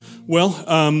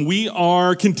We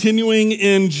are continuing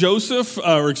in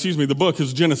the book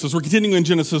is Genesis. We're continuing in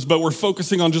Genesis, but we're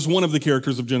focusing on just one of the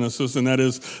characters of Genesis, and that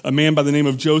is a man by the name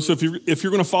of Joseph. If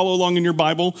you're going to follow along in your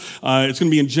Bible, it's going to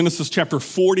be in Genesis chapter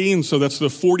 40, and so that's the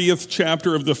 40th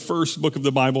chapter of the first book of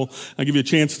the Bible. I'll give you a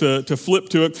chance to flip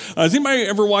to it. Has anybody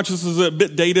ever watched, this is a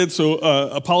bit dated, so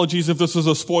apologies if this is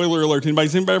a spoiler alert.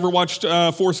 Has anybody ever watched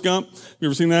Forrest Gump? You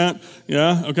ever seen that?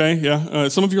 Yeah? Okay, yeah.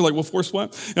 Some of you are like, well, Forrest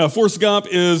what? Forrest Gump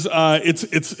is...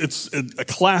 It's a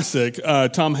classic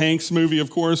Tom Hanks movie,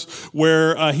 of course,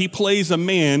 where he plays a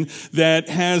man that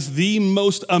has the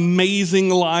most amazing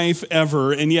life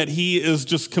ever, and yet he is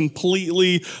just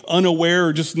completely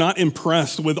unaware, just not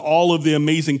impressed with all of the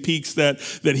amazing peaks that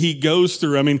he goes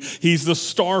through. I mean, he's the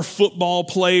star football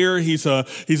player. He's a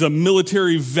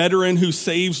military veteran who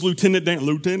saves Lieutenant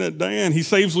Dan. He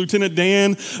saves Lieutenant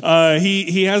Dan.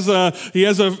 He has a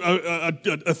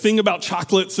thing about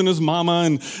chocolates and his mama,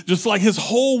 and just like his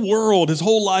whole world, his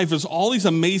whole life is all these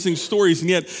amazing stories. And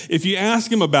yet, if you ask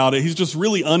him about it, he's just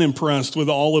really unimpressed with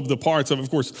all of the parts of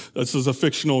course, this is a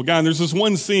fictional guy. And there's this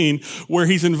one scene where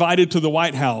he's invited to the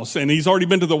White House, and he's already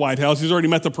been to the White House. He's already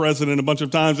met the president a bunch of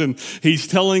times, and he's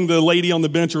telling the lady on the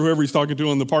bench or whoever he's talking to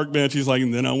on the park bench, he's like,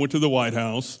 and then I went to the White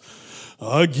House.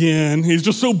 Again, he's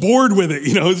just so bored with it.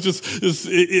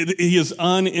 He is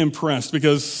unimpressed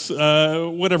because,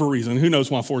 whatever reason, who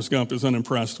knows why Forrest Gump is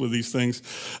unimpressed with these things.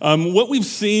 What we've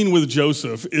seen with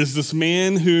Joseph is this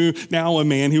man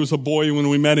he was a boy when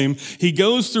we met him. He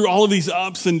goes through all of these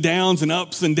ups and downs, and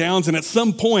at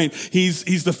some point,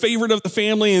 he's the favorite of the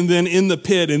family, and then in the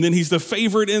pit, and then he's the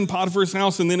favorite in Potiphar's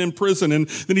house, and then in prison, and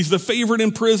then he's the favorite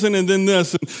in prison, and then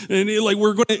this,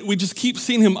 we just keep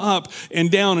seeing him up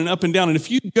and down and up and down. And if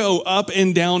you go up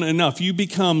and down enough, you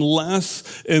become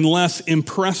less and less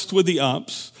impressed with the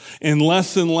ups and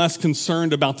less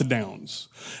concerned about the downs.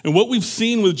 And what we've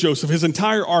seen with Joseph, his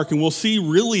entire arc, and we'll see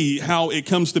really how it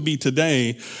comes to be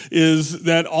today, is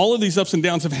that all of these ups and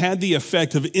downs have had the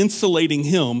effect of insulating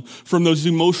him from those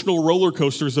emotional roller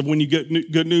coasters of when you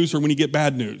get good news or when you get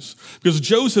bad news. Because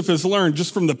Joseph has learned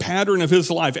just from the pattern of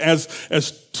his life as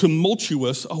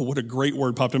tumultuous, oh, what a great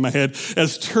word popped in my head,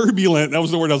 as turbulent, that was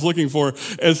the word I was looking for,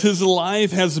 as his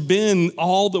life has been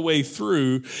all the way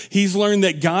through, he's learned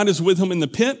that God is with him in the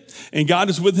pit, and God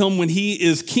is with him when he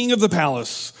is king of the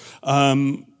palace.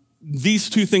 These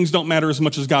two things don't matter as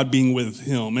much as God being with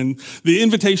him. And the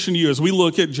invitation to you as we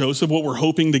look at Joseph, what we're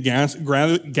hoping to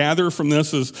gather from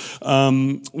this is, we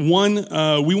want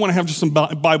to have just some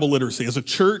Bible literacy. As a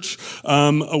church,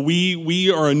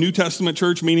 we are a New Testament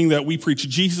church, meaning that we preach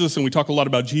Jesus and we talk a lot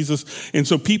about Jesus. And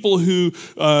so people who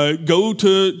go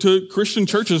to Christian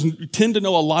churches tend to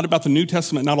know a lot about the New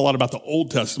Testament, not a lot about the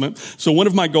Old Testament. So one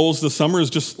of my goals this summer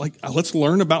is just let's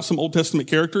learn about some Old Testament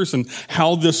characters and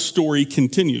how this story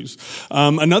continues.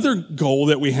 Another goal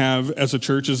that we have as a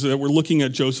church is that we're looking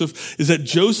at Joseph, is that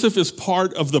Joseph is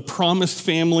part of the promised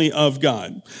family of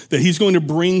God, that he's going to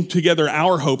bring together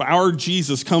our hope. Our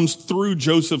Jesus comes through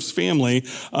Joseph's family.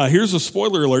 Here's a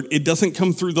spoiler alert. It doesn't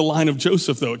come through the line of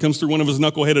Joseph, though. It comes through one of his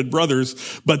knuckleheaded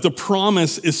brothers, but the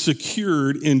promise is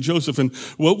secured in Joseph. And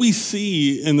what we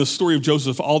see in the story of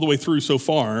Joseph all the way through so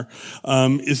far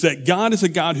is that God is a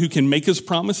God who can make his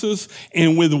promises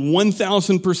and with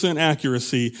 1,000%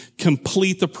 accuracy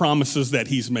complete the promises that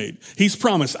he's made. He's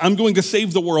promised, I'm going to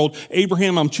save the world.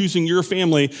 Abraham, I'm choosing your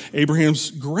family.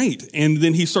 Abraham's great. And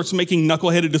then he starts making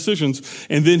knuckleheaded decisions.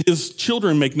 And then his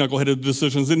children make knuckleheaded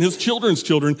decisions and his children's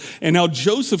children. And now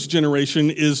Joseph's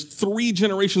generation is 3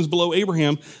 generations below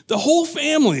Abraham. The whole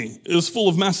family is full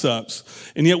of mess ups.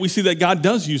 And yet we see that God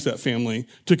does use that family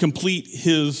to complete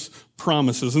his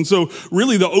promises. And so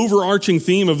really the overarching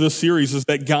theme of this series is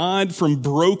that God from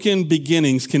broken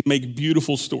beginnings can make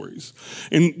beautiful stories.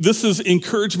 And this is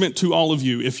encouragement to all of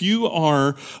you. If you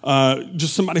are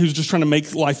just somebody who's just trying to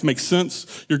make life make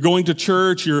sense, you're going to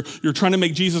church, you're trying to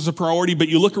make Jesus a priority, but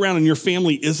you look around and your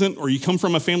family isn't, or you come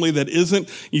from a family that isn't,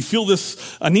 you feel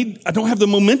this, I don't have the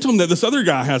momentum that this other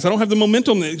guy has. I don't have the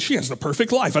momentum that she has the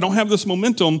perfect life. I don't have this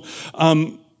momentum.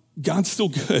 God's still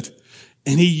good.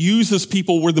 And he uses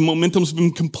people where the momentum's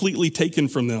been completely taken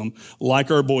from them, like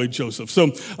our boy Joseph.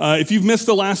 So if you've missed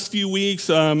the last few weeks,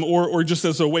 or just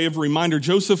as a way of reminder,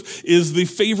 Joseph is the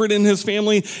favorite in his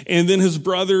family, and then his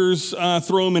brothers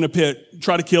throw him in a pit,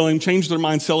 try to kill him, change their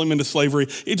mind, sell him into slavery.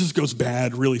 It just goes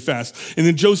bad really fast. And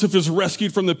then Joseph is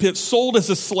rescued from the pit, sold as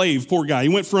a slave, poor guy. He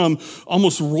went from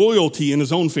almost royalty in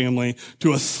his own family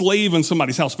to a slave in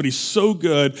somebody's house, but he's so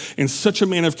good and such a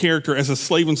man of character as a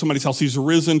slave in somebody's house. He's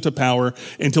risen to power.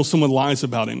 are until someone lies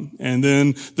about him. And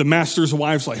then the master's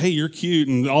wife's like, hey, you're cute.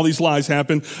 And all these lies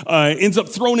happen. Ends up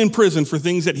thrown in prison for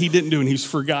things that he didn't do. And he's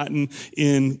forgotten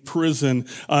in prison.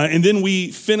 And then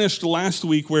we finished last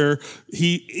week where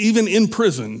he, even in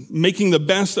prison, making the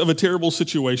best of a terrible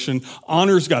situation,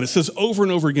 honors God. It says over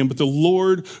and over again, but the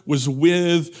Lord was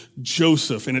with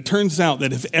Joseph. And it turns out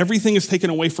that if everything is taken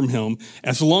away from him,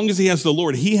 as long as he has the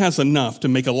Lord, he has enough to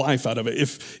make a life out of it.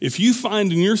 If you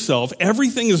find in yourself,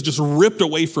 everything is just ripped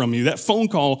away from you, that phone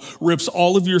call rips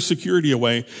all of your security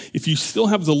away. If you still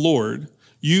have the Lord,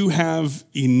 you have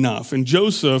enough. And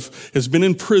Joseph has been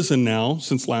in prison now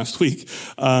since last week.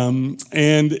 He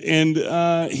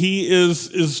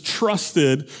is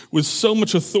trusted with so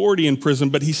much authority in prison,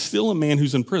 but he's still a man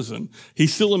who's in prison.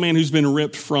 He's still a man who's been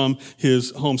ripped from his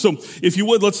home. So if you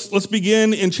would, let's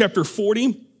begin in chapter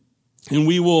 40, and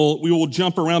we will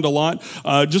jump around a lot.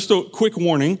 Just a quick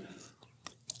warning.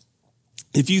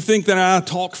 If you think that I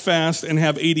talk fast and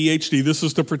have ADHD, this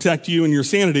is to protect you and your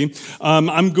sanity.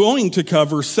 I'm going to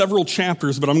cover several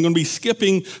chapters, but I'm going to be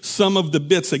skipping some of the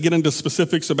bits that get into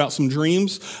specifics about some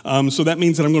dreams. So that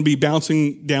means that I'm going to be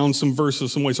bouncing down some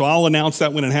verses some way. So I'll announce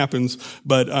that when it happens,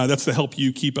 but that's to help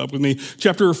you keep up with me.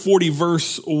 Chapter 40,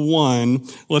 verse 1.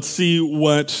 Let's see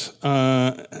what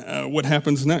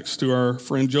happens next to our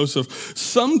friend Joseph.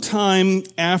 Sometime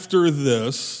after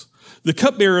this, the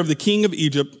cupbearer of the king of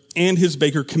Egypt and his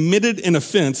baker committed an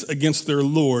offense against their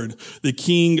lord, the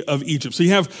king of Egypt. So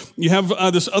you have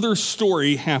this other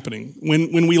story happening.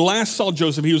 When we last saw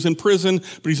Joseph, he was in prison,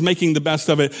 but he's making the best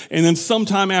of it. And then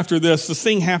sometime after this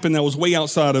thing happened that was way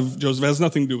outside of Joseph. It has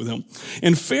nothing to do with him.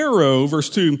 And Pharaoh, verse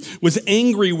 2, was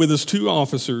angry with his two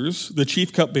officers, the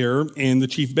chief cupbearer and the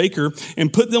chief baker,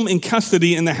 and put them in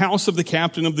custody in the house of the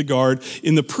captain of the guard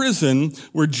in the prison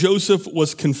where Joseph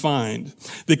was confined.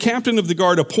 The captain of the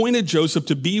guard appointed Joseph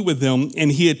to be with them,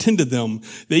 and he attended them.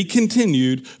 They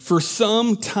continued for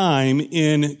some time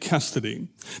in custody.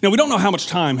 Now, we don't know how much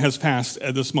time has passed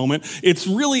at this moment. It's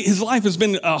really, his life has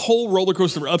been a whole roller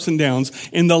coaster of ups and downs.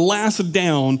 And the last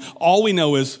down, all we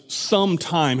know is some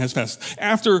time has passed.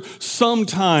 After some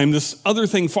time, this other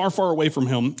thing far, far away from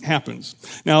him happens.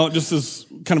 Now, just as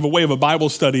kind of a way of a Bible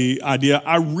study idea,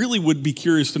 I really would be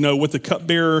curious to know what the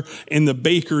cupbearer and the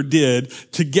baker did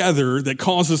together that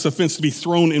caused this offense to be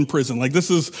thrown in prison. Like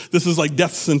this is like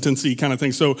death sentence-y kind of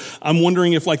thing. So I'm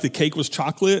wondering if like the cake was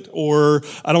chocolate, or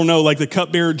I don't know, like the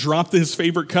cupbearer dropped his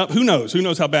favorite cup. Who knows? Who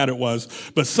knows how bad it was?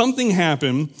 But something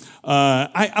happened.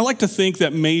 I like to think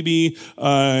that maybe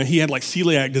he had like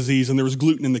celiac disease and there was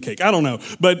gluten in the cake. I don't know.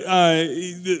 But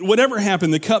whatever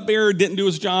happened, the cupbearer didn't do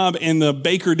his job and the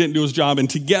baker didn't do his job. And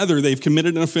together they've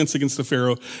committed an offense against the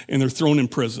Pharaoh and they're thrown in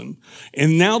prison.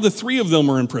 And now the three of them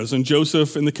are in prison,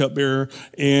 Joseph and the cupbearer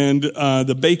and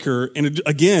the baker. And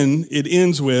it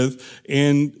ends with,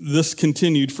 and this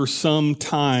continued for some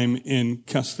time in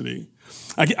custody.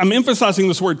 I'm emphasizing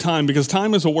this word time because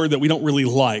time is a word that we don't really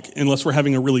like unless we're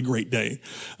having a really great day.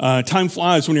 Time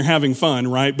flies when you're having fun,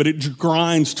 right? But it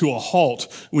grinds to a halt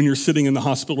when you're sitting in the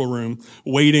hospital room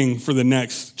waiting for the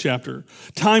next chapter.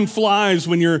 Time flies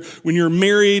when you're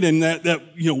married and that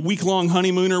week-long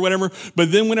honeymoon or whatever.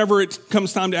 But then whenever it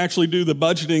comes time to actually do the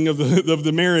budgeting of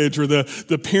the marriage or the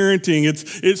parenting,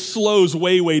 it slows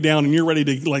way down and you're ready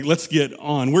to let's get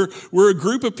on. We're a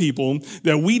group of people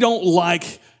that we don't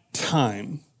like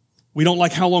time. We don't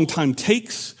like how long time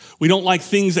takes. We don't like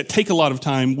things that take a lot of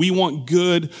time. We want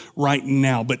good right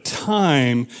now. But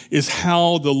time is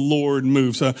how the Lord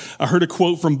moves. I heard a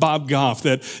quote from Bob Goff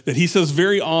that he says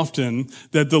very often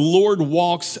that the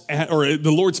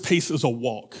Lord's pace is a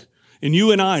walk. And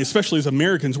you and I, especially as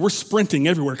Americans, we're sprinting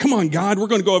everywhere. Come on, God, we're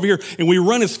going to go over here. And we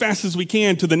run as fast as we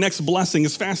can to the next blessing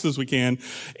as fast as we can.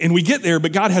 And we get there,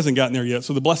 but God hasn't gotten there yet.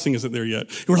 So the blessing isn't there yet.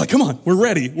 And we're like, come on, we're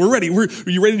ready.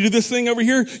 Are you ready to do this thing over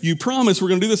here? You promise we're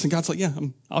going to do this. And God's like, yeah,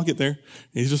 I'll get there. And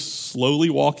he's just slowly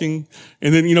walking.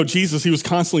 And then, Jesus, he was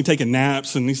constantly taking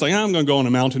naps. And he's like, I'm going to go on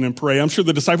a mountain and pray. I'm sure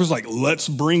the disciples are like, let's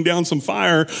bring down some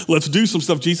fire. Let's do some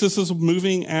stuff. Jesus is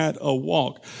moving at a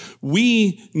walk.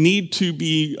 We need to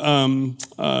be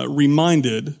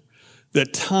reminded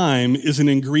that time is an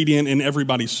ingredient in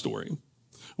everybody's story.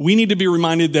 We need to be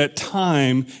reminded that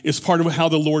time is part of how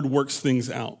the Lord works things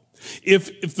out.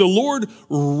 If the Lord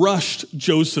rushed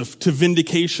Joseph to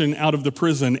vindication out of the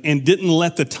prison and didn't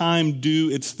let the time do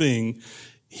its thing,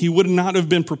 he would not have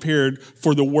been prepared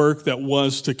for the work that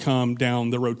was to come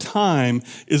down the road. Time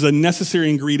is a necessary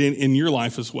ingredient in your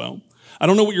life as well. I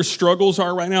don't know what your struggles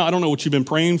are right now. I don't know what you've been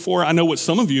praying for. I know what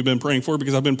some of you have been praying for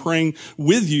because I've been praying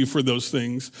with you for those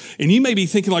things. And you may be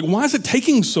thinking why is it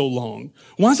taking so long?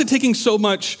 Why is it taking so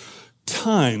much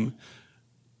time?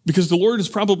 because the Lord is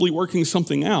probably working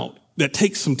something out that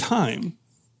takes some time.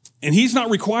 And he's not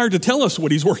required to tell us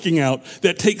what he's working out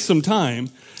that takes some time.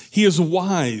 He is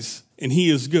wise and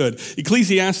he is good.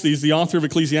 Ecclesiastes, the author of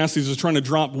Ecclesiastes, is trying to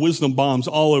drop wisdom bombs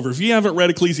all over. If you haven't read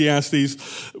Ecclesiastes,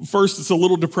 first, it's a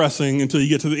little depressing until you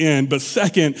get to the end. But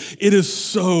second, it is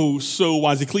so, so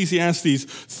wise. Ecclesiastes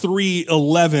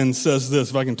 3:11 says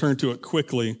this, if I can turn to it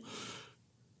quickly.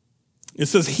 It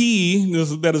says, he,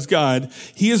 that is God,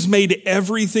 he has made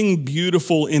everything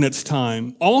beautiful in its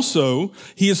time. Also,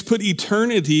 he has put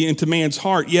eternity into man's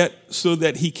heart, yet so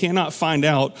that he cannot find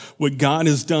out what God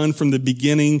has done from the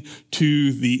beginning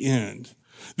to the end.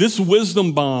 This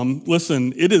wisdom bomb,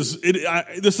 listen, this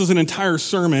is an entire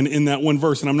sermon in that one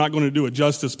verse, and I'm not going to do it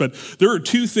justice, but there are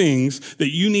two things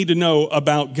that you need to know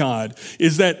about God.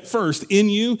 Is that first, in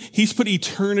you, he's put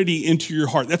eternity into your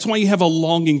heart. That's why you have a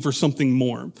longing for something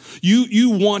more.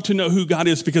 You want to know who God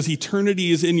is because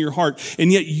eternity is in your heart,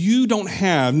 and yet you don't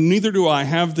have, neither do I,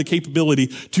 have the capability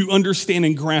to understand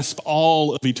and grasp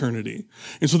all of eternity.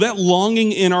 And so that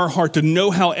longing in our heart to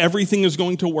know how everything is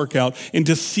going to work out and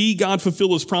to see God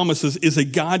fulfill his promises is a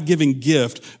God-given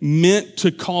gift meant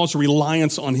to cause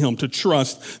reliance on him, to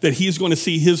trust that he is going to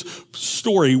see his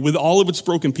story with all of its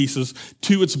broken pieces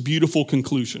to its beautiful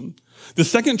conclusion. The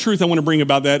second truth I want to bring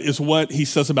about that is what he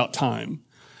says about time.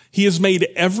 He has made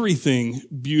everything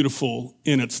beautiful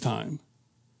in its time.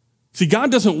 See,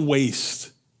 God doesn't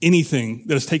waste anything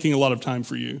that is taking a lot of time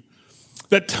for you.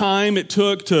 That time it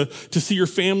took to see your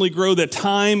family grow, that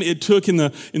time it took in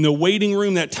the waiting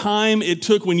room, that time it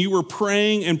took when you were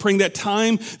praying, that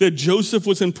time that Joseph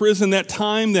was in prison, that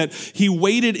time that he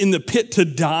waited in the pit to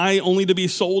die only to be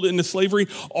sold into slavery,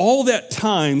 all that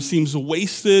time seems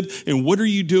wasted. And what are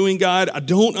you doing, God? I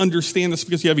don't understand. That's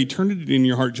because you have eternity in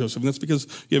your heart, Joseph. And that's because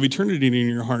you have eternity in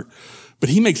your heart. But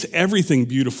he makes everything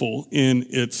beautiful in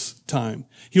its time.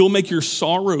 He'll make your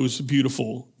sorrows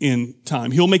beautiful in time.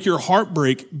 He'll make your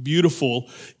heartbreak beautiful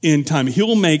in time.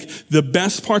 He'll make the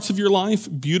best parts of your life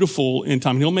beautiful in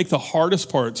time. He'll make the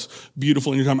hardest parts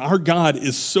beautiful in your time. Our God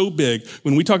is so big.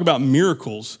 When we talk about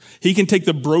miracles, he can take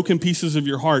the broken pieces of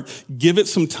your heart, give it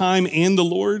some time and the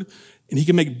Lord, and he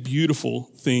can make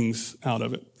beautiful things out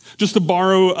of it. Just to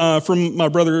borrow from my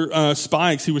brother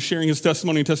Spikes, he was sharing his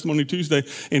testimony on Testimony Tuesday,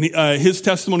 and his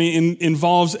testimony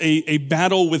involves a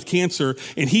battle with cancer.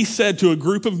 And he said to a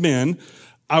group of men,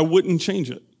 I wouldn't change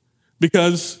it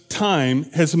because time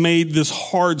has made this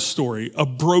hard story, a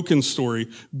broken story,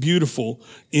 beautiful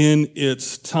in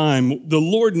its time. The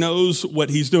Lord knows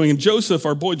what he's doing. And Joseph,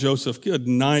 our boy Joseph, good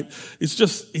night.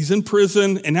 He's in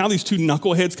prison, and now these two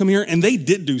knuckleheads come here, and they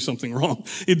did do something wrong.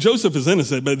 Joseph is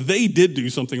innocent, but they did do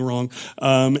something wrong.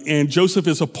 And Joseph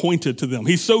is appointed to them.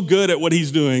 He's so good at what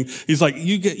he's doing. He's like,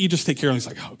 you just take care of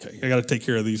them. He's like, okay, I got to take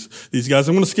care of these guys.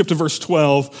 I'm going to skip to verse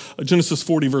 12, Genesis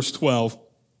 40, verse 12.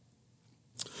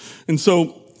 And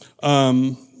so,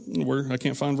 I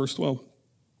can't find verse 12.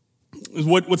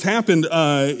 What's happened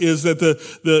is that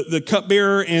the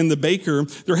cupbearer and the baker,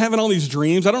 they're having all these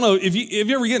dreams. I don't know if you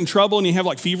ever get in trouble and you have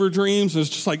like fever dreams. And it's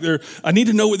just like I need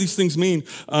to know what these things mean.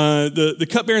 The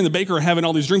cupbearer and the baker are having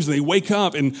all these dreams, and they wake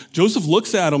up, and Joseph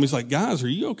looks at them. He's like, "Guys, are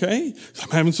you okay? I'm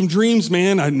having some dreams,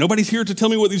 man. Nobody's here to tell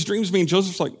me what these dreams mean."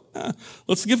 Joseph's like,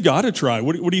 "Let's give God a try.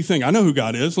 What do you think? I know who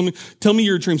God is. Tell me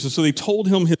your dreams." And so they told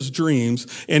him his dreams,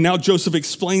 and now Joseph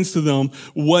explains to them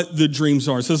what the dreams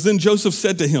are. It says, "Then Joseph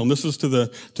said to him," this is to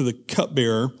the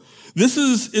cupbearer, this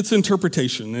is its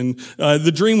interpretation. And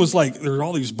the dream was like, there are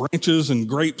all these branches and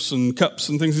grapes and cups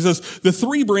and things. He says, the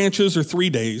 3 branches are 3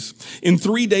 days. In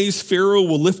 3 days, Pharaoh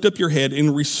will lift up your head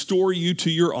and restore you to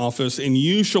your office, and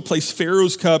you shall place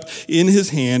Pharaoh's cup in his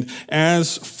hand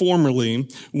as formerly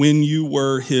when you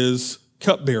were his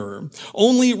cupbearer.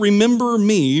 Only remember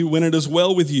me when it is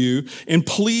well with you, and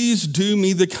please do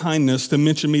me the kindness to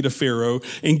mention me to Pharaoh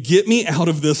and get me out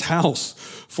of this house.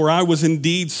 For I was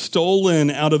indeed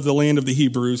stolen out of the land of the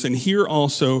Hebrews, and here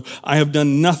also I have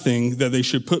done nothing that they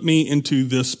should put me into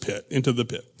the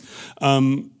pit.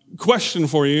 Question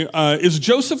for you. Is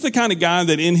Joseph the kind of guy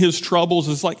that in his troubles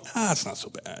is like, it's not so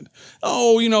bad.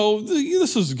 Oh,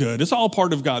 this is good. It's all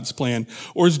part of God's plan.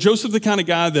 Or is Joseph the kind of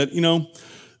guy that,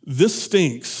 this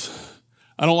stinks.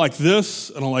 I don't like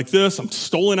this. I don't like this. I'm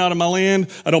stolen out of my land.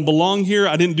 I don't belong here.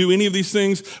 I didn't do any of these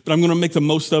things, but I'm going to make the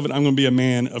most of it. I'm going to be a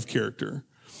man of character.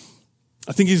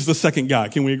 I think he's the second guy.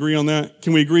 Can we agree on that?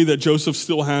 Can we agree that Joseph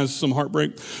still has some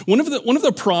heartbreak? One of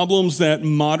the problems that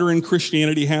modern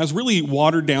Christianity has, really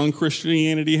watered down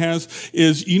Christianity has,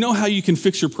 is you know how you can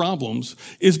fix your problems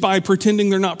is by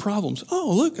pretending they're not problems.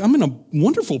 Oh, look, I'm in a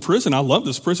wonderful prison. I love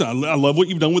this prison. I love what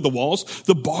you've done with the walls.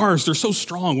 The bars, they're so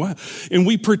strong. Wow. And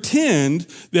we pretend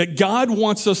that God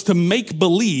wants us to make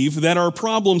believe that our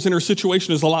problems and our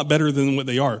situation is a lot better than what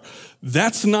they are.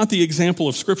 That's not the example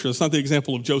of Scripture. That's not the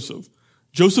example of Joseph.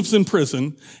 Joseph's in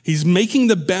prison. He's making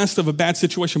the best of a bad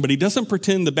situation, but he doesn't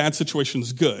pretend the bad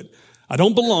situation's good. I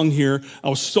don't belong here. I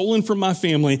was stolen from my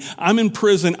family. I'm in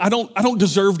prison. I don't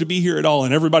deserve to be here at all.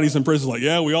 And everybody's in prison like,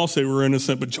 yeah, we all say we're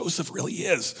innocent, but Joseph really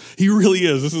is. He really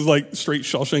is. This is like straight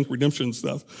Shawshank Redemption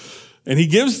stuff. And he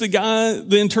gives the guy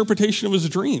the interpretation of his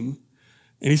dream.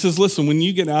 And he says, listen, when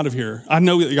you get out of here, I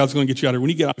know that God's going to get you out of here. When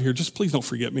you get out of here, just please don't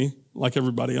forget me like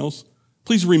everybody else.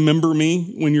 Please remember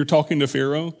me when you're talking to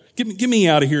Pharaoh. Get me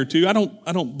out of here too. I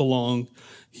don't belong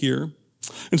here.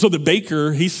 And so the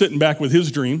baker, he's sitting back with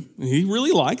his dream. And he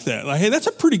really liked that. Like, hey, that's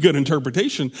a pretty good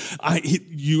interpretation.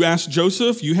 You asked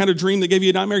Joseph, you had a dream that gave you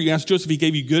a nightmare. You asked Joseph, he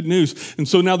gave you good news. And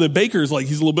so now the baker's like,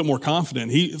 he's a little bit more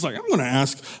confident. He's like, I'm going to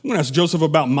ask Joseph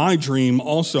about my dream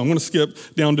also. I'm going to skip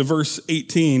down to verse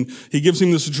 18. He gives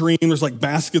him this dream. There's like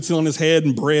baskets on his head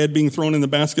and bread being thrown in the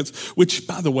baskets, which,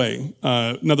 by the way,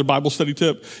 another Bible study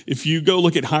tip. If you go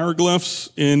look at hieroglyphs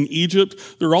in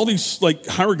Egypt, there are all these like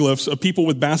hieroglyphs of people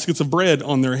with baskets of bread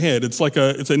on their head. It's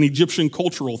an Egyptian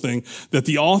cultural thing that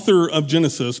the author of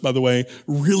Genesis, by the way,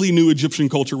 really knew Egyptian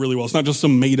culture really well. It's not just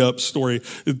some made up story.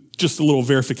 It's just a little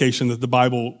verification that the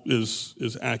Bible is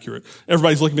accurate.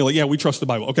 Everybody's looking at me like, yeah, we trust the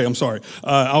Bible. Okay, I'm sorry.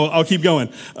 I'll keep going.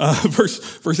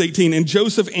 Verse 18. And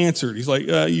Joseph answered. He's like,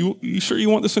 you sure you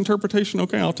want this interpretation?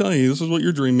 Okay, I'll tell you. This is what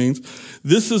your dream means.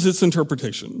 This is its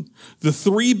interpretation. The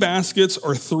 3 baskets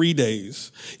are 3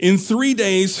 days. In 3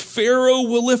 days, Pharaoh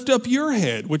will lift up your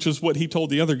head, which is what he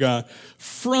told the other guy,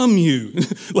 from you.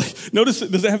 Like, notice,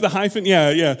 does it have the hyphen?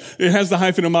 Yeah. It has the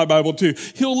hyphen in my Bible too.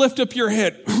 He'll lift up your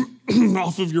head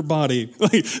off of your body.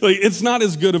 Like it's not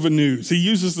as good of a news. He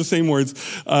uses the same words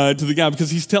to the guy because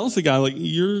he tells the guy, like,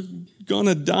 you're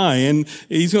gonna die, and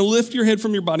he's gonna lift your head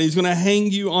from your body. He's gonna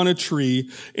hang you on a tree,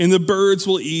 and the birds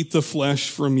will eat the flesh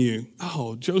from you.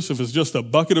 Oh, Joseph is just a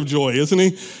bucket of joy, isn't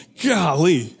he?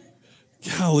 Golly.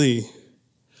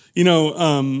 You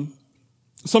know,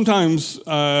 sometimes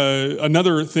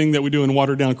another thing that we do in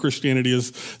watered down Christianity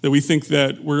is that we think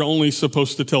that we're only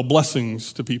supposed to tell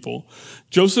blessings to people.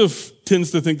 Joseph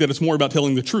tends to think that it's more about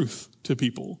telling the truth to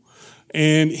people.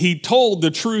 And he told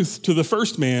the truth to the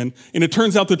first man, and it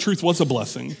turns out the truth was a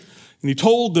blessing. And he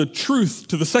told the truth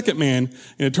to the second man,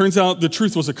 and it turns out the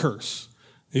truth was a curse.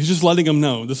 He's just letting them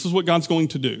know this is what God's going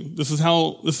to do. This is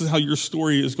how your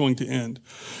story is going to end.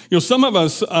 You know, some of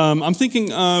us, I'm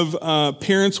thinking of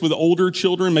parents with older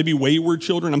children, maybe wayward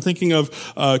children. I'm thinking of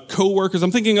coworkers.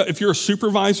 I'm thinking if you're a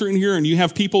supervisor in here and you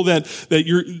have people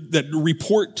that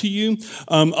report to you.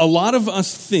 A lot of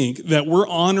us think that we're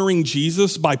honoring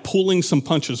Jesus by pulling some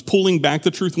punches, pulling back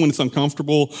the truth when it's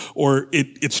uncomfortable or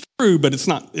it's true, but it's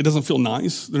not. It doesn't feel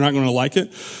nice. They're not going to like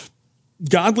it.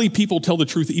 Godly people tell the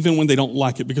truth even when they don't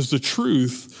like it because the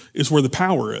truth is where the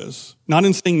power is, not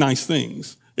in saying nice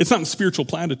things. It's not in spiritual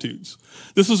platitudes.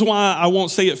 This is why I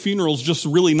won't say at funerals just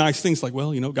really nice things like,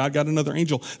 well, you know, God got another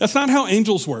angel. That's not how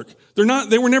angels work.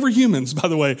 They were never humans, by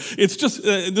the way. It's just,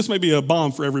 this may be a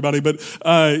bomb for everybody, but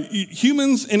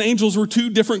humans and angels were 2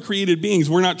 different created beings.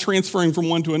 We're not transferring from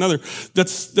one to another.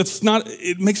 That's not,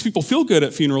 it makes people feel good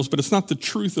at funerals, but it's not the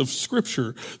truth of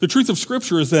Scripture. The truth of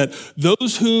Scripture is that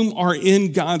those whom are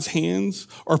in God's hands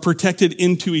are protected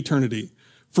into eternity.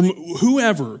 From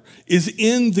whoever is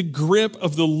in the grip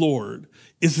of the Lord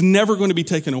is never going to be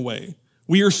taken away.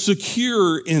 We are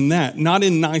secure in that, not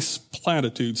in nice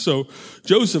platitudes. So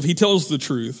Joseph, he tells the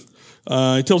truth.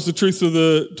 He tells the truth to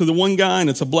the one guy, and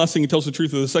it's a blessing. He tells the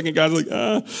truth to the second guy.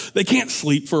 Like, they can't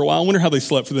sleep for a while. I wonder how they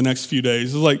slept for the next few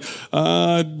days. It's like,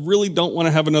 I really don't want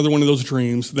to have another one of those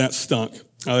dreams. That stunk.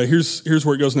 Here's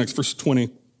where it goes next. Verse 20.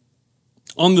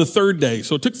 On the 3rd day,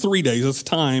 so it took 3 days. That's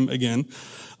time again.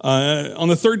 On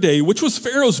the 3rd day, which was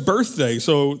Pharaoh's birthday,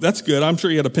 so that's good. I'm sure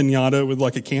he had a piñata with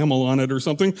like a camel on it or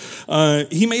something.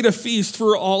 He made a feast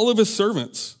for all of his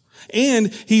servants.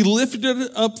 And he lifted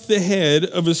up the head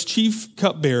of his chief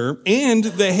cupbearer and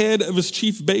the head of his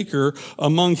chief baker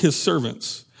among his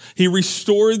servants. He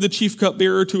restored the chief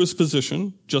cupbearer to his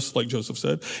position, just like Joseph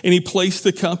said, and he placed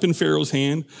the cup in Pharaoh's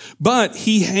hand. But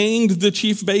he hanged the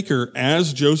chief baker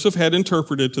as Joseph had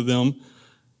interpreted to them,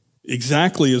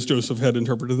 exactly as Joseph had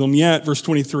interpreted them. Yet, verse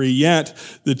 23, yet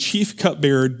the chief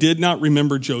cupbearer did not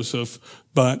remember Joseph,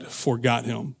 but forgot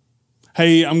him.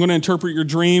 Hey, I'm going to interpret your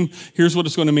dream. Here's what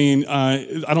it's going to mean.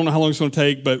 I don't know how long it's going to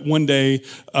take, but one day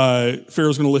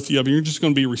Pharaoh's going to lift you up and you're just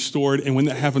going to be restored. And when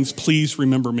that happens, please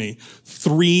remember me.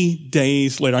 3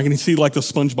 days later, I can see like the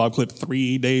SpongeBob clip,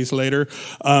 3 days later.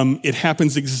 It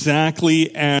happens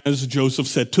exactly as Joseph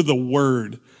said, to the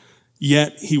word,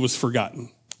 yet he was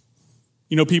forgotten.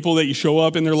 You know, people that you show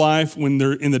up in their life when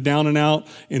they're in the down and out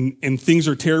and things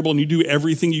are terrible and you do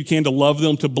everything you can to love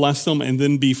them, to bless them, and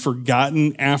then be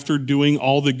forgotten after doing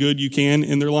all the good you can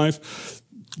in their life.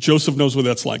 Joseph knows what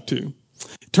that's like too.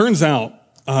 It turns out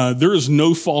there is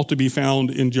no fault to be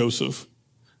found in Joseph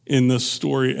in this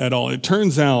story at all. It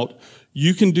turns out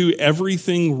you can do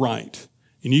everything right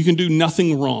and you can do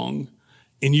nothing wrong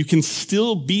and you can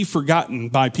still be forgotten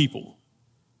by people.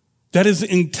 That is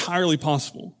entirely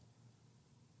possible.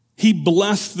 He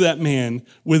blessed that man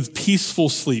with peaceful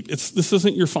sleep. This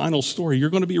isn't your final story. You're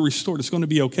going to be restored. It's going to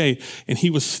be okay. And he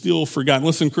was still forgotten.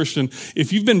 Listen, Christian,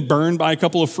 if you've been burned by a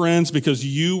couple of friends because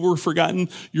you were forgotten,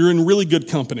 you're in really good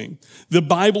company. The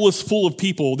Bible is full of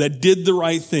people that did the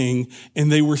right thing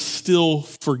and they were still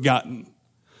forgotten.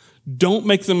 Don't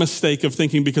make the mistake of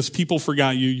thinking because people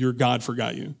forgot you, your God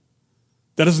forgot you.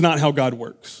 That is not how God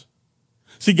works.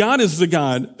 See, God is the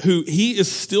God who he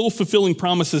is still fulfilling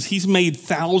promises he's made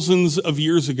thousands of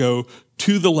years ago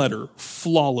to the letter,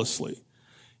 flawlessly.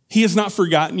 He has not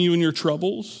forgotten you in your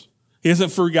troubles. He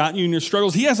hasn't forgotten you in your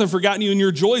struggles. He hasn't forgotten you in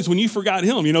your joys when you forgot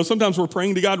him. You know, sometimes we're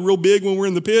praying to God real big when we're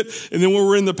in the pit, and then when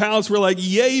we're in the palace, we're like,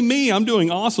 yay me, I'm doing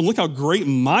awesome. Look how great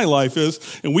my life is.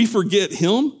 And we forget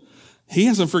him. He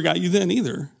hasn't forgot you then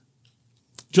either.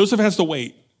 Joseph has to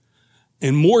wait,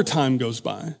 and more time goes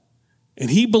by. And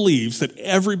he believes that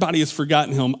everybody has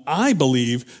forgotten him. I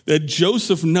believe that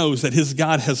Joseph knows that his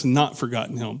God has not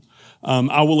forgotten him.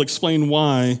 I will explain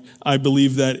why I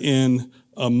believe that in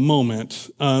a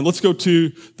moment. Let's go to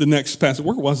the next passage.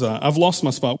 Where was I? I've lost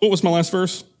my spot. What was my last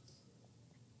verse?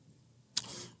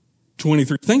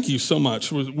 23. Thank you so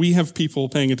much. We have people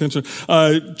paying attention.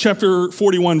 Chapter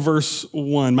 41, verse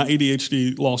 1. My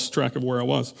ADHD lost track of where I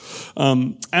was.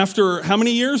 After how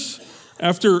many years?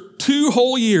 After 2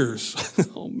 whole years,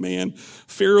 oh man,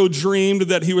 Pharaoh dreamed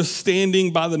that he was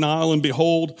standing by the Nile, and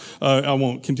behold, I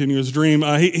won't continue his dream.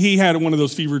 He had one of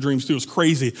those fever dreams too. It was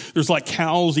crazy. There's like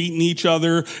cows eating each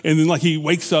other, and then like he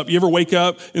wakes up. You ever wake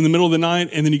up in the middle of the night,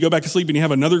 and then you go back to sleep, and you have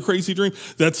another crazy dream?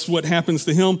 That's what happens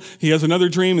to him. He has another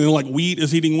dream, and then like wheat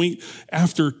is eating wheat.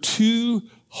 After 2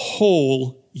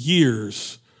 whole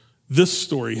years, this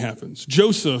story happens.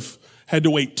 Joseph had to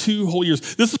wait 2 whole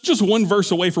years. This is just one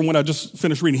verse away from what I just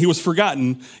finished reading. He was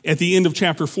forgotten at the end of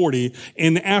chapter 40.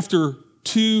 And after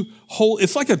 2 whole,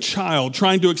 it's like a child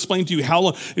trying to explain to you how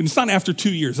long, and it's not after 2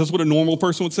 years. That's what a normal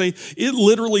person would say. It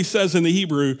literally says in the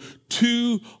Hebrew,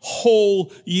 2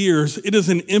 whole years. It is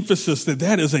an emphasis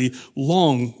that is a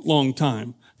long, long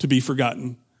time to be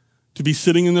forgotten. To be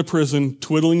sitting in the prison,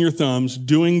 twiddling your thumbs,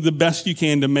 doing the best you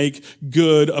can to make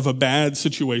good of a bad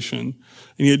situation.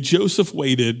 And yet Joseph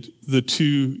waited the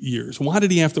 2 years. Why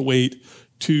did he have to wait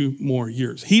 2 more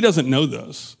years? He doesn't know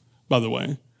this, by the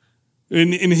way.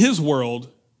 In his world,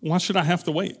 why should I have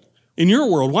to wait? In your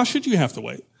world, why should you have to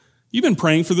wait? You've been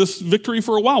praying for this victory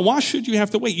for a while. Why should you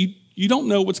have to wait? You don't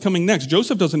know what's coming next.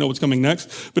 Joseph doesn't know what's coming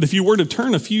next. But if you were to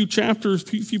turn a few chapters,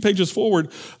 few pages forward,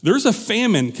 there's a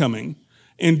famine coming.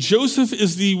 And Joseph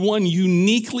is the one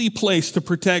uniquely placed to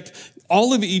protect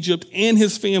all of Egypt and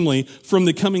his family from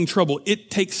the coming trouble. It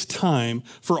takes time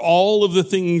for all of the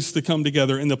things to come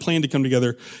together and the plan to come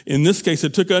together. In this case,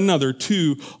 it took another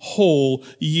 2 whole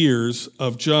years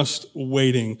of just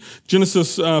waiting.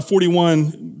 Genesis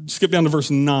 41, skip down to verse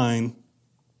 9.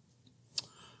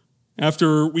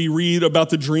 After we read about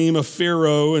the dream of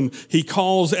Pharaoh and he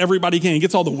calls everybody he can, he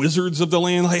gets all the wizards of the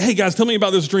land, like, hey guys, tell me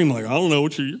about this dream. Like, I don't know,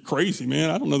 you're crazy,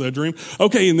 man. I don't know that dream.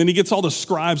 Okay, and then he gets all the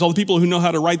scribes, all the people who know how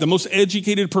to write, the most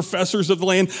educated professors of the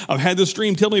land. I've had this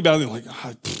dream, tell me about it. They're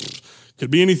like,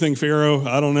 could be anything, Pharaoh.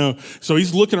 I don't know. So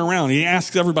he's looking around. He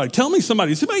asks everybody, tell me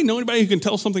somebody. Does anybody know anybody who can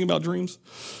tell something about dreams?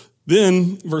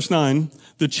 Then, verse 9,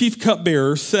 the chief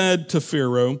cupbearer said to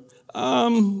Pharaoh,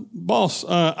 boss,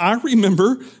 I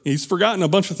remember, he's forgotten a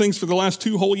bunch of things for the last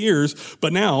 2 whole years,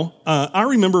 but now, I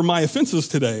remember my offenses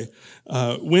today.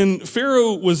 When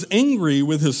Pharaoh was angry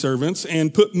with his servants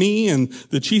and put me and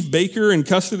the chief baker in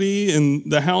custody in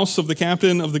the house of the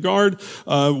captain of the guard,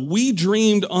 we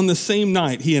dreamed on the same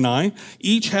night, he and I,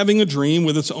 each having a dream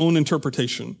with its own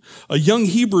interpretation. A young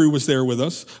Hebrew was there with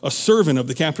us, a servant of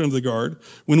the captain of the guard.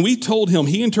 When we told him,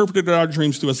 he interpreted our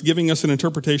dreams to us, giving us an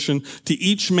interpretation to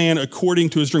each man according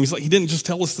to his dreams. Like, he didn't just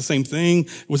tell us the same thing.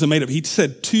 It wasn't made up. He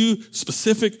said 2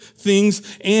 specific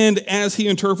things, and as he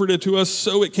interpreted to us,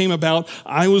 so it came about out.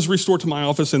 I was restored to my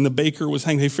office and the baker was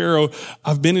hanged. Hey, Pharaoh,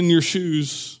 I've been in your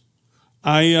shoes.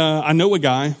 I know a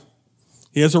guy.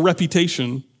 He has a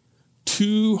reputation.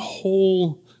 2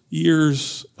 whole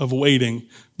years of waiting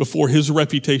before his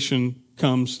reputation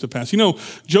comes to pass. You know,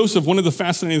 Joseph, one of the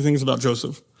fascinating things about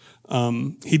Joseph,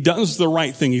 he does the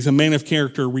right thing. He's a man of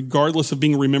character, regardless of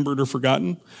being remembered or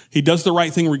forgotten. He does the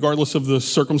right thing, regardless of the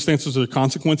circumstances or the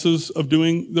consequences of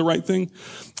doing the right thing.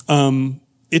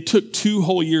 It took 2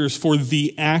 whole years for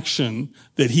the action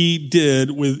that he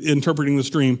did with interpreting this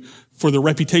dream, for the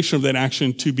reputation of that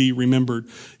action to be remembered.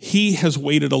 He has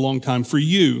waited a long time. For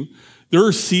you, there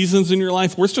are seasons in your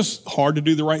life where it's just hard to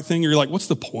do the right thing. You're like, what's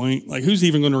the point? Like, who's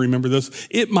even going to remember this?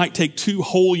 It might take 2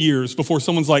 whole years before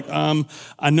someone's like,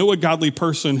 I know a godly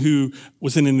person who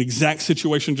was in an exact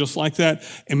situation just like that,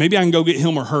 and maybe I can go get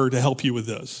him or her to help you with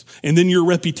this. And then your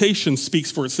reputation speaks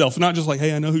for itself. Not just like,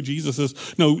 hey, I know who Jesus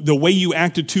is. No, the way you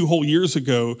acted 2 whole years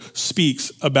ago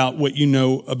speaks about what you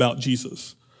know about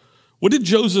Jesus. What did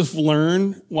Joseph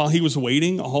learn while he was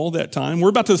waiting all that time? We're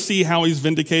about to see how he's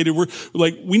vindicated.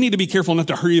 We need to be careful not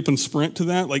to hurry up and sprint to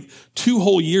that. Like 2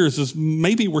 whole years is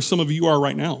maybe where some of you are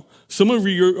right now. Some of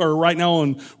you are right now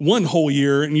on 1 whole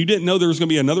year and you didn't know there was going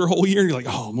to be another whole year. And you're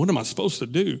like, oh, what am I supposed to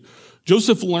do?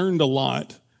 Joseph learned a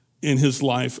lot in his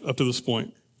life up to this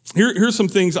point. Here's some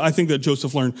things I think that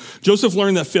Joseph learned. Joseph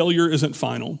learned that failure isn't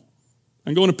final.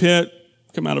 I go in a pit,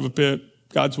 come out of a pit.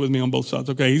 God's with me on both sides.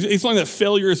 Okay. He's learning that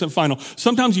failure isn't final.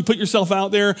 Sometimes you put yourself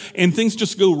out there and things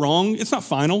just go wrong. It's not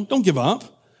final. Don't give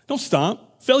up. Don't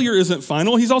stop. Failure isn't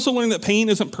final. He's also learning that pain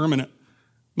isn't permanent.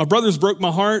 My brothers broke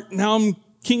my heart. Now I'm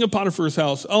king of Potiphar's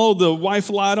house. Oh, the wife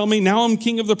lied on me. Now I'm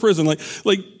king of the prison.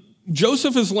 Like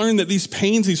Joseph has learned that these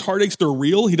pains, these heartaches, they're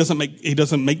real. He doesn't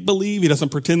make believe. He doesn't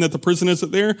pretend that the prison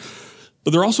isn't there,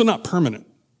 but they're also not permanent.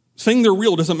 Saying they're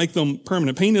real doesn't make them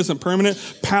permanent. Pain isn't permanent.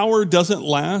 Power doesn't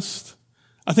last.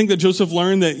 I think that Joseph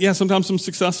learned that, yeah, sometimes I'm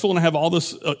successful and I have all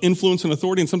this influence and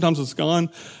authority, and sometimes it's gone.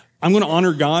 I'm going to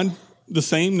honor God the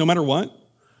same, no matter what.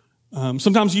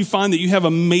 Sometimes you find that you have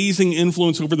amazing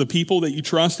influence over the people that you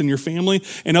trust in your family,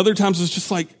 and other times it's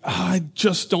just like, I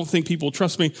just don't think people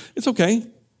trust me. It's okay.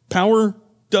 Power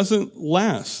doesn't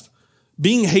last.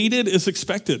 Being hated is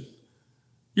expected.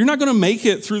 You're not going to make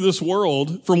it through this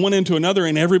world from one end to another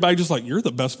and everybody just like, you're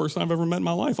the best person I've ever met in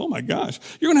my life. Oh my gosh.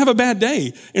 You're going to have a bad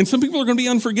day. And some people are going to be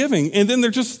unforgiving. And then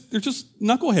they're just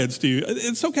knuckleheads to you.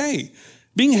 It's okay.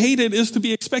 Being hated is to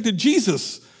be expected.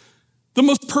 Jesus, the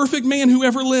most perfect man who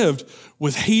ever lived,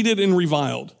 was hated and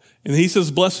reviled. And he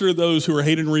says, blessed are those who are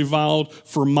hated and reviled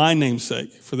for my name's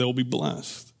sake, for they will be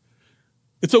blessed.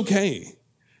 It's okay.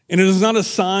 And it is not a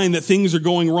sign that things are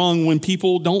going wrong when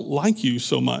people don't like you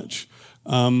so much.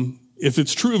 If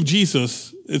it's true of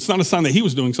Jesus, it's not a sign that he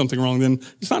was doing something wrong. Then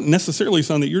it's not necessarily a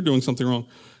sign that you're doing something wrong.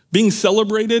 Being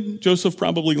celebrated, Joseph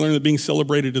probably learned that being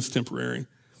celebrated is temporary.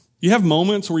 You have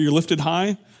moments where you're lifted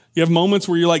high. You have moments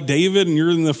where you're like David and you're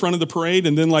in the front of the parade,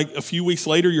 and then like a few weeks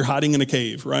later, you're hiding in a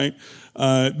cave, right?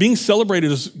 Being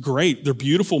celebrated is great. They're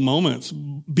beautiful moments.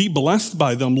 Be blessed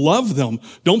by them. Love them.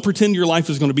 Don't pretend your life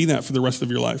is going to be that for the rest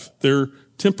of your life. They're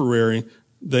temporary.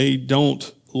 They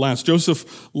don't last.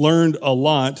 Joseph learned a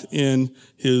lot in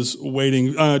his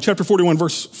waiting. Chapter 41,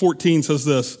 verse 14 says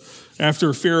this.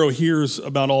 After Pharaoh hears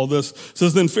about all this, it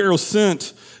says, then Pharaoh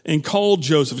sent and called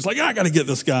Joseph. He's like, I got to get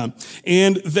this guy.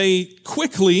 And they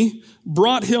quickly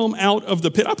brought him out of the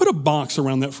pit. I put a box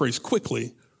around that phrase,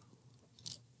 quickly.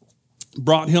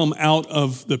 Brought him out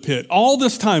of the pit. All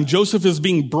this time, Joseph is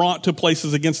being brought to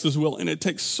places against his will, and it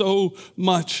takes so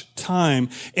much time.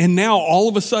 And now, all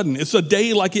of a sudden, it's a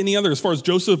day like any other as far as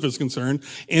Joseph is concerned,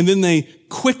 and then they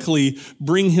quickly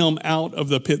bring him out of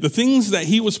the pit. The things that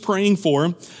he was praying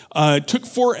for took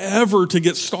forever to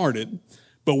get started,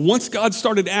 but once God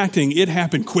started acting, it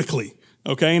happened quickly.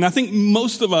 Okay, and I think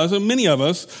most of us, many of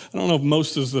us, I don't know if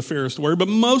most is the fairest word, but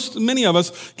many of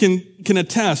us can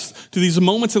attest to these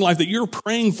moments in life that you're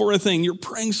praying for a thing, you're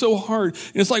praying so hard,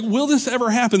 and it's like, will this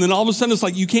ever happen? Then all of a sudden it's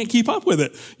like, you can't keep up with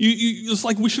it. It's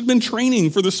like we should have been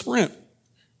training for the sprint.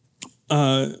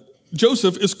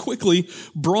 Joseph is quickly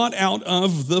brought out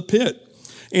of the pit.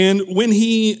 And when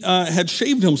he had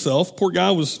shaved himself, poor guy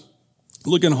was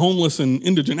looking homeless and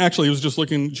indigent. Actually, he was just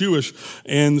looking Jewish,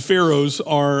 and pharaohs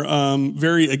are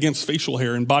very against facial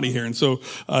hair and body hair. And so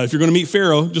if you're going to meet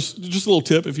Pharaoh, just a little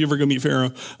tip, if you ever go meet Pharaoh,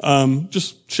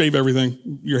 just shave everything,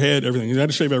 your head, everything. You had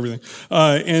to shave everything.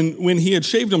 And when he had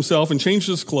shaved himself and changed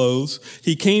his clothes,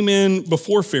 he came in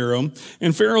before Pharaoh,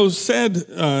 and Pharaoh said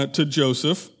to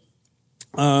Joseph,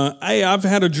 hey, I've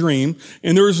had a dream,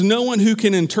 and there is no one who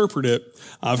can interpret it.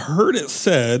 I've heard it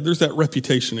said, there's that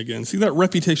reputation again. See, that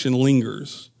reputation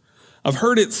lingers. I've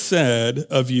heard it said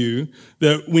of you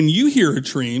that when you hear a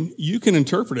dream, you can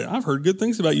interpret it. I've heard good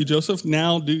things about you, Joseph.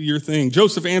 Now do your thing.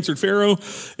 Joseph answered Pharaoh,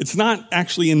 it's not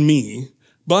actually in me,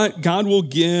 but God will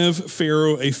give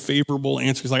Pharaoh a favorable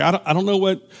answer. He's like, I don't know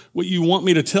what you want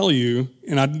me to tell you,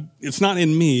 and it's not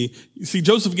in me. You see,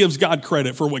 Joseph gives God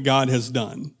credit for what God has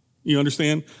done. You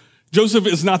understand? Joseph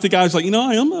is not the guy who's like,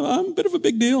 I'm a bit of a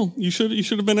big deal. You should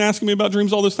have been asking me about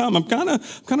dreams all this time. I'm kind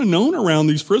of known around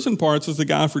these prison parts as the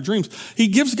guy for dreams. He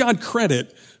gives God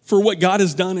credit for what God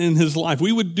has done in his life.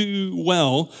 We would do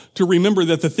well to remember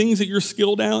that the things that you're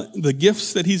skilled at, the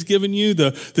gifts that he's given you,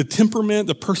 the temperament,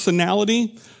 the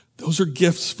personality, those are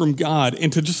gifts from God.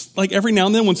 And to just like every now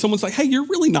and then when someone's like, hey, you're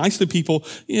really nice to people.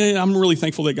 Yeah, I'm really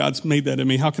thankful that God's made that in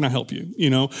me. How can I help you?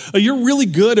 You're really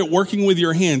good at working with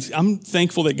your hands. I'm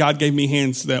thankful that God gave me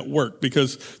hands that work,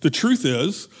 because the truth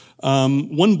is,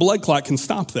 one blood clot can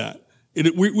stop that.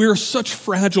 We are such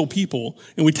fragile people,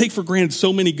 and we take for granted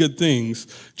so many good things.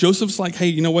 Joseph's like, hey,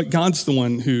 you know what? God's the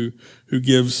one who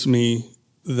gives me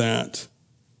that.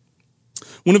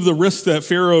 One of the risks that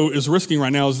Pharaoh is risking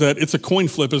right now is that it's a coin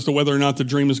flip as to whether or not the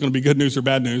dream is going to be good news or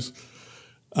bad news.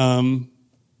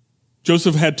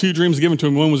 Joseph had two dreams given to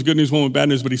him. One was good news, one was bad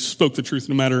news, but he spoke the truth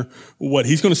no matter what.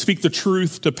 He's going to speak the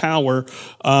truth to power.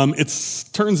 It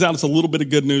turns out it's a little bit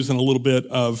of good news and a little bit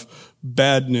of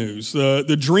bad news.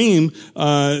 The dream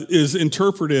is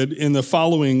interpreted in the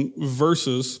following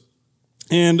verses.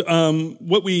 And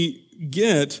what we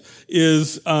get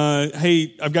is,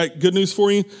 hey, I've got good news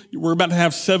for you. We're about to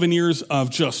have 7 years of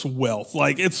just wealth.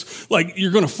 it's like you're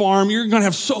going to farm. You're going to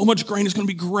have so much grain. It's going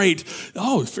to be great.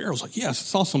 Oh, Pharaoh's like, yes,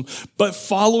 it's awesome. But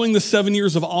following the 7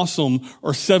 years of awesome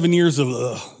are 7 years of,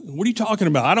 what are you talking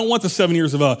about? I don't want the 7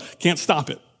 years of, can't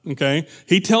stop it. Okay.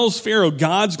 He tells Pharaoh,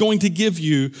 God's going to give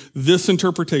you this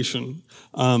interpretation.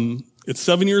 It's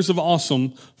 7 years of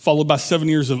awesome followed by 7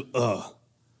 years of,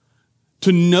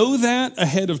 To know that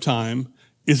ahead of time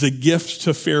is a gift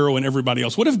to Pharaoh and everybody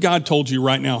else. What if God told you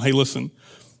right now, hey, listen,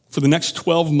 for the next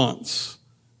 12 months,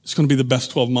 it's going to be the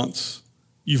best 12 months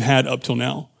you've had up till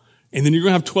now. And then you're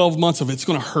going to have 12 months of it's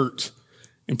going to hurt.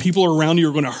 And people around you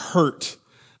are going to hurt.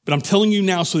 But I'm telling you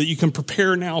now so that you can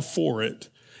prepare now for it.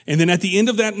 And then at the end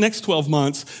of that next 12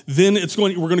 months, then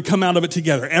we're going to come out of it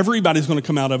together. Everybody's going to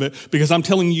come out of it because I'm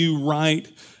telling you right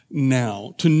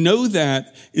now. To know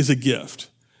that is a gift.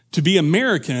 To be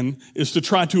American is to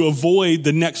try to avoid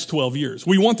the next 12 years.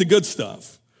 We want the good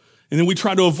stuff. And then we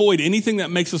try to avoid anything that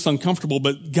makes us uncomfortable.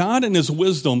 But God in his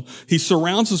wisdom, he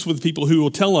surrounds us with people who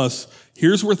will tell us,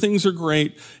 here's where things are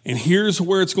great, and here's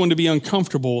where it's going to be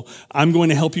uncomfortable. I'm going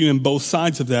to help you in both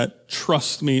sides of that.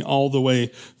 Trust me all the way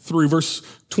through. Verse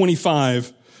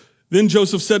 25, then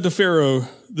Joseph said to Pharaoh,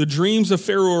 the dreams of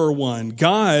Pharaoh are one.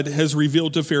 God has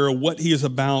revealed to Pharaoh what he is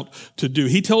about to do.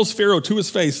 He tells Pharaoh to his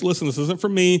face, listen, this isn't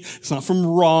from me. It's not from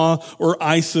Ra or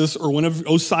Isis or one of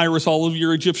Osiris, all of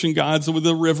your Egyptian gods with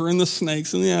the river and the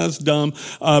snakes. And yeah, it's dumb.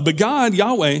 But God,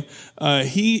 Yahweh,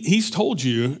 he's told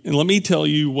you, and let me tell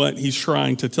you what he's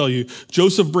trying to tell you.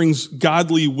 Joseph brings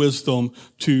godly wisdom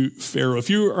to Pharaoh. If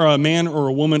you are a man or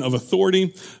a woman of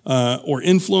authority or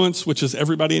influence, which is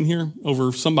everybody in here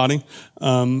over somebody,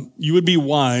 you would be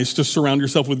wise to surround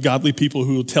yourself with godly people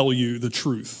who will tell you the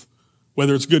truth.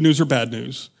 Whether it's good news or bad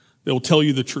news, they will tell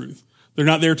you the truth. They're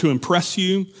not there to impress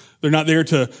you. They're not there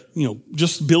to,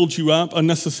 just build you up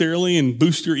unnecessarily and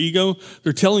boost your ego.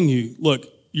 They're telling you, look,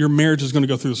 your marriage is going to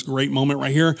go through this great moment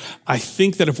right here. I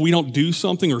think that if we don't do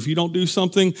something, or if you don't do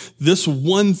something, this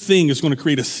one thing is going to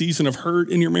create a season of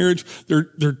hurt in your marriage.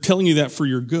 They're telling you that for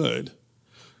your good.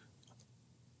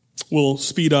 We'll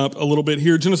speed up a little bit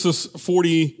here. Genesis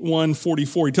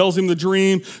 41:44. He tells him the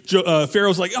dream.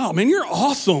 Pharaoh's like, oh man, you're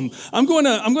awesome.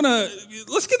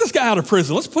 Let's get this guy out of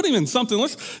prison. Let's put him in something.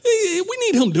 We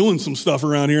need him doing some stuff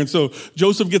around here. And so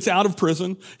Joseph gets out of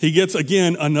prison. He gets,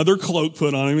 again, another cloak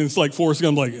put on him. It's like Forrest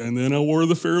Gump, and then I wore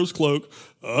the Pharaoh's cloak.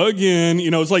 Again,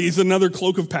 it's like he's another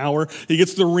cloak of power. He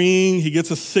gets the ring. He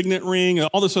gets a signet ring,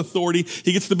 all this authority.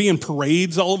 He gets to be in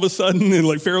parades all of a sudden.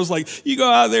 And Pharaoh's like, you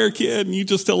go out there, kid, and you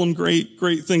just tell him great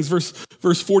things. Verse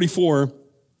 44,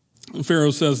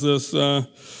 Pharaoh says this,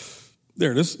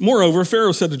 there it is. Moreover,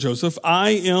 Pharaoh said to Joseph,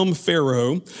 I am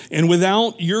Pharaoh, and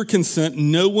without your consent,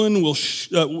 no one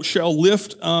shall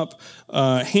lift up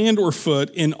hand or foot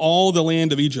in all the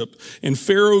land of Egypt. And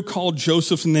Pharaoh called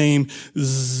Joseph's name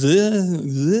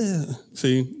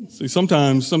See,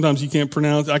 sometimes you can't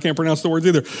pronounce, I can't pronounce the words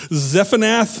either.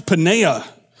 Zephanath Paneah.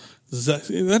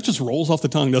 That just rolls off the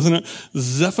tongue, doesn't it?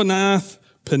 Zephanath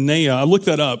Paneah. I looked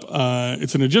that up.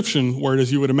 It's an Egyptian word,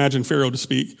 as you would imagine Pharaoh to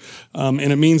speak. And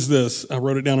it means this. I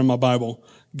wrote it down in my Bible.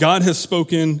 God has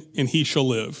spoken and he shall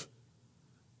live.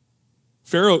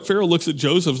 Pharaoh looks at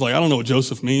Joseph like, I don't know what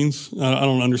Joseph means. I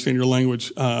don't understand your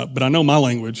language, but I know my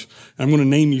language. I'm going to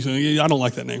name you something. I don't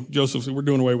like that name. Joseph, we're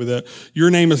doing away with that. Your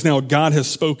name is now God has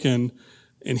spoken,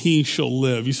 and he shall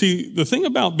live. You see, the thing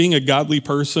about being a godly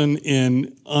person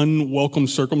in unwelcome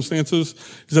circumstances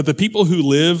is that the people who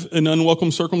live in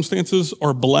unwelcome circumstances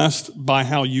are blessed by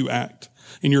how you act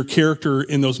and your character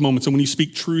in those moments, and when you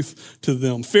speak truth to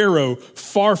them. Pharaoh,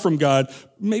 far from God,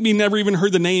 maybe never even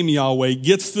heard the name Yahweh,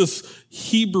 gets this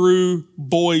Hebrew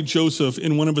boy Joseph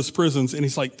in one of his prisons, and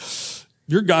he's like,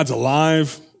 your God's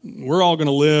alive. We're all going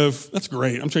to live. That's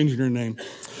great. I'm changing your name.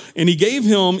 And he gave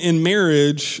him in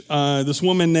marriage this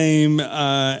woman named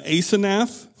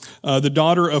Asenath, the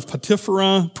daughter of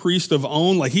Potiphera, priest of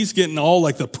On. Like he's getting all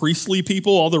like the priestly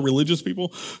people, all the religious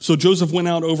people. So Joseph went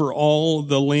out over all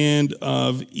the land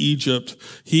of Egypt.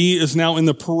 He is now in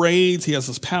the parades. He has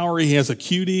this power. He has a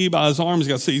cutie by his arm.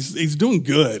 He's doing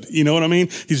good. You know what I mean?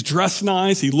 He's dressed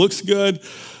nice. He looks good.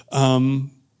 How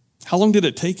long did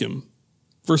it take him?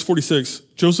 Verse 46,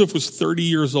 Joseph was 30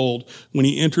 years old when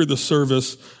he entered the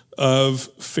service of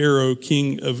Pharaoh,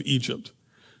 king of Egypt.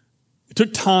 It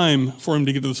took time for him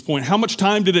to get to this point. How much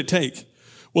time did it take?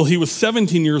 Well, he was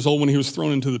 17 years old when he was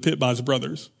thrown into the pit by his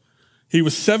brothers. He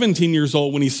was 17 years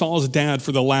old when he saw his dad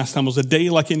for the last time. It was a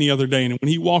day like any other day. And when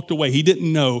he walked away, he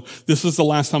didn't know this is the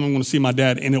last time I'm going to see my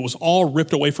dad. And it was all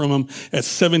ripped away from him at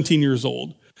 17 years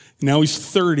old. Now he's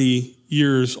 30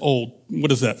 years old.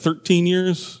 What is that, 13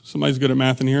 years? Somebody's good at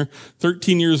math in here.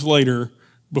 13 years later,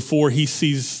 before he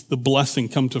sees the blessing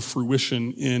come to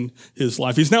fruition in his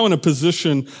life. He's now in a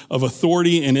position of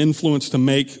authority and influence to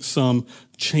make some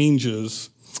changes.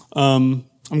 I'm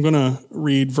going to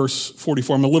read verse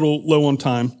 44. I'm a little low on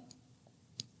time.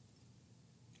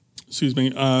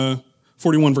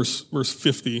 41 verse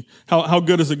 50. How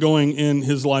good is it going in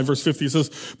his life? Verse 50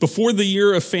 says, before the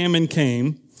year of famine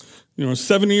came,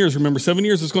 7 years, remember, 7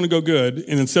 years is going to go good,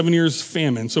 and then 7 years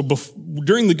famine. So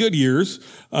during the good years,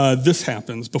 this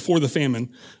happens, before the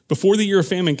famine. Before the year of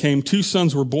famine came, 2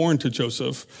 sons were born to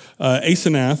Joseph.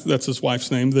 Asenath, that's his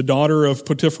wife's name, the daughter of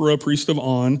Potiphera, priest of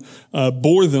On,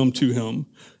 bore them to him.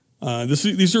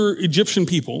 These are Egyptian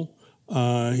people.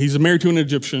 He's married to an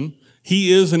Egyptian.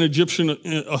 He is an Egyptian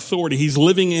authority. He's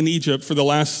living in Egypt for the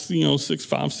last, 7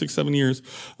 years.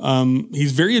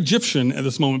 He's very Egyptian at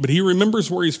this moment, but he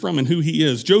remembers where he's from and who he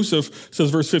is. Joseph,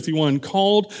 says verse 51,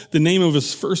 called the name of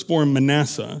his firstborn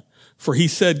Manasseh, for he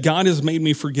said, God has made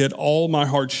me forget all my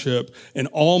hardship and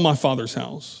all my father's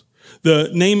house. The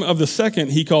name of the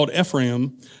second he called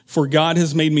Ephraim, for God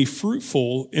has made me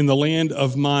fruitful in the land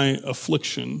of my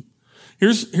affliction.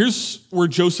 Here's where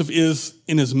Joseph is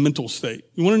in his mental state.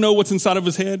 You want to know what's inside of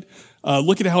his head?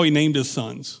 Look at how he named his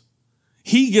sons.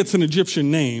 He gets an Egyptian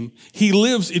name. He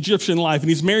lives Egyptian life, and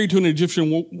he's married to an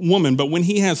Egyptian woman. But when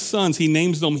he has sons, he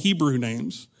names them Hebrew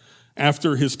names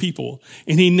after his people.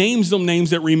 And he names them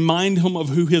names that remind him of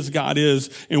who his God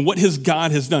is and what his God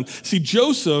has done. See,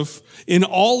 Joseph, in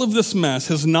all of this mess,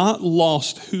 has not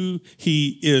lost who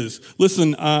he is.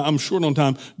 Listen, I'm short on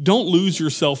time. Don't lose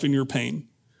yourself in your pain.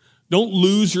 Don't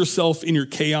lose yourself in your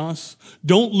chaos.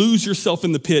 Don't lose yourself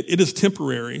in the pit. It is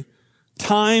temporary.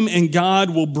 Time and God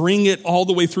will bring it all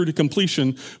the way through to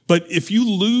completion. But if you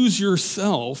lose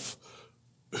yourself,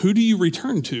 who do you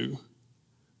return to?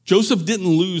 Joseph didn't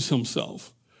lose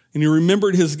himself. And he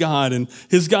remembered his God, and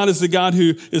his God is the God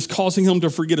who is causing him to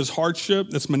forget his hardship.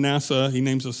 That's Manasseh, he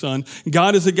names his son.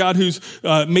 God is a God who's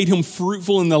made him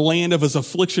fruitful in the land of his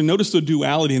affliction. Notice the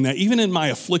duality in that. Even in my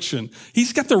affliction,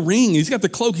 he's got the ring, he's got the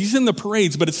cloak, he's in the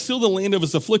parades, but it's still the land of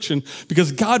his affliction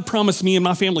because God promised me and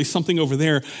my family something over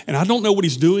there, and I don't know what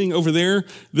he's doing over there.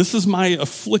 This is my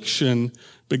affliction,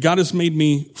 but God has made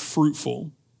me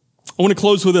fruitful. I want to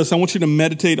close with this. I want you to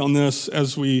meditate on this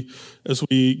as we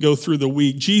go through the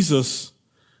week. Jesus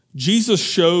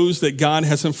shows that God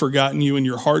hasn't forgotten you in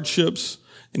your hardships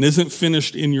and isn't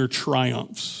finished in your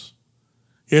triumphs.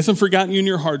 He hasn't forgotten you in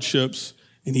your hardships,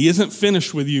 and he isn't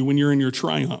finished with you when you're in your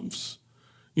triumphs.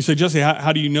 You say, Jesse,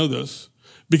 how do you know this?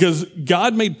 Because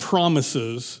God made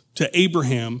promises to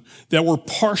Abraham that were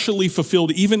partially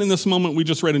fulfilled, even in this moment we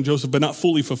just read in Joseph, but not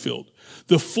fully fulfilled.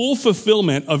 The full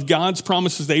fulfillment of God's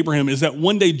promises to Abraham is that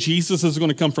one day Jesus is going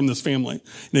to come from this family.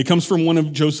 And it comes from one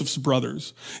of Joseph's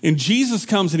brothers. And Jesus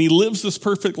comes and he lives this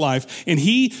perfect life. And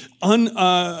he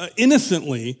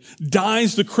innocently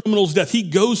dies the criminal's death. He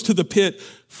goes to the pit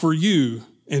for you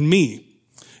and me.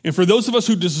 And for those of us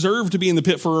who deserve to be in the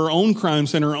pit for our own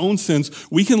crimes and our own sins,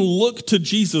 we can look to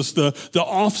Jesus, the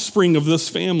offspring of this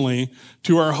family,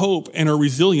 to our hope and our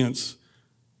resilience.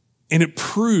 And it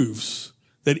proves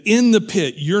that in the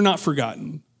pit, you're not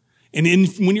forgotten. And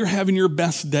when you're having your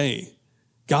best day,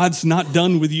 God's not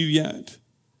done with you yet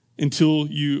until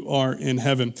you are in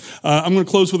heaven. I'm going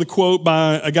to close with a quote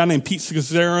by a guy named Pete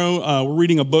Scazzaro. We're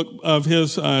reading a book of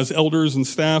his as elders and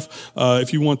staff.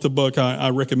 If you want the book,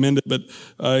 I recommend it. But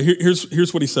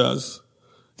here's what he says.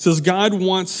 It says, God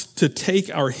wants to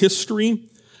take our history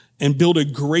and build a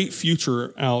great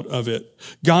future out of it.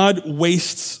 God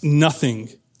wastes nothing,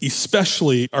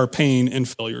 especially our pain and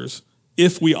failures,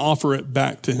 if we offer it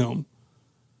back to him.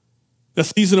 The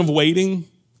season of waiting,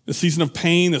 the season of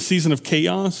pain, the season of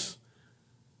chaos,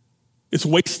 it's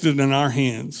wasted in our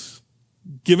hands.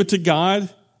 Give it to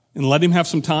God and let him have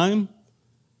some time.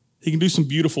 He can do some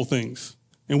beautiful things.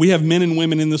 And we have men and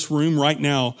women in this room right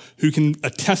now who can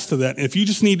attest to that. And if you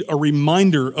just need a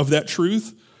reminder of that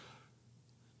truth,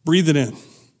 breathe it in.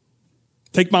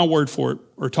 Take my word for it,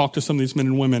 or talk to some of these men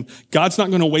and women. God's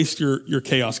not going to waste your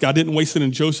chaos. God didn't waste it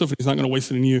in Joseph, and he's not going to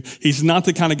waste it in you. He's not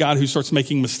the kind of God who starts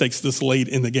making mistakes this late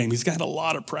in the game. He's got a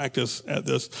lot of practice at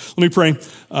this. Let me pray.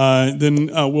 Then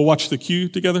we'll watch the cue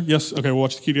together. Yes? Okay, we'll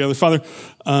watch the cue together.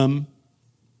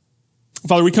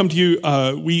 Father, we come to you.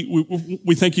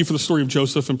 We thank you for the story of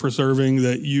Joseph and preserving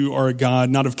that you are a God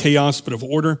not of chaos but of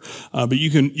order. But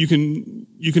you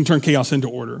can turn chaos into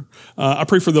order. I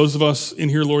pray for those of us in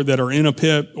here, Lord, that are in a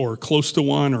pit or close to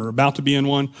one or about to be in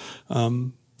one.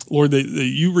 Lord, that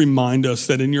you remind us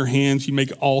that in your hands you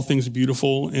make all things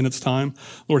beautiful in its time.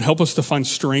 Lord, help us to find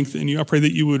strength in you. I pray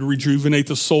that you would rejuvenate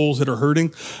the souls that are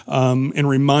hurting, and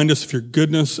remind us of your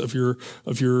goodness, of your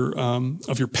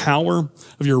power,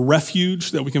 of your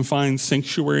refuge, that we can find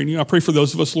sanctuary in you. I pray for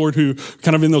those of us, Lord, who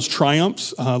kind of in those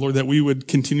triumphs, Lord, that we would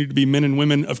continue to be men and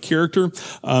women of character,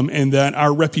 and that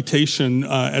our reputation,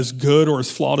 as good or as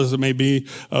flawed as it may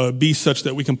be such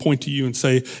that we can point to you and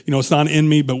say, it's not in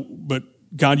me, but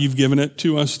God, you've given it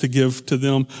to us to give to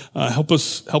them. Help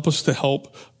us to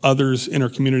help others in our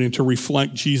community and to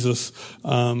reflect Jesus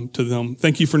to them.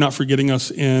 Thank you for not forgetting us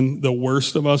in the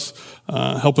worst of us.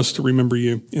 Help us to remember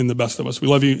you in the best of us. We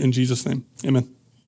love you in Jesus' name. Amen.